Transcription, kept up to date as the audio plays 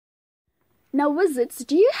Now, wizards,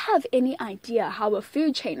 do you have any idea how a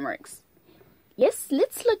food chain works? Yes,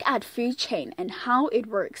 let's look at food chain and how it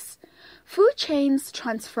works. Food chains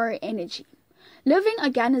transfer energy. Living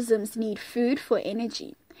organisms need food for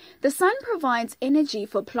energy. The sun provides energy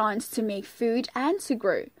for plants to make food and to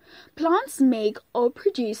grow. Plants make or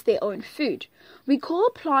produce their own food. We call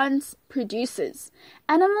plants producers.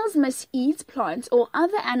 Animals must eat plants or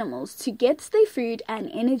other animals to get their food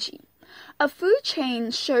and energy. A food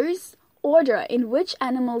chain shows order in which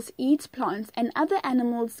animals eat plants and other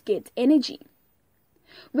animals get energy.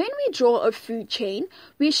 When we draw a food chain,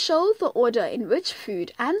 we show the order in which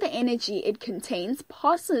food and the energy it contains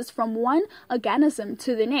passes from one organism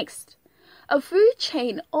to the next. A food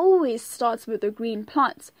chain always starts with a green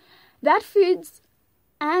plant that feeds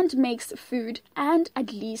and makes food and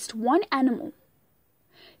at least one animal.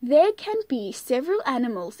 There can be several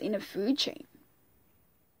animals in a food chain.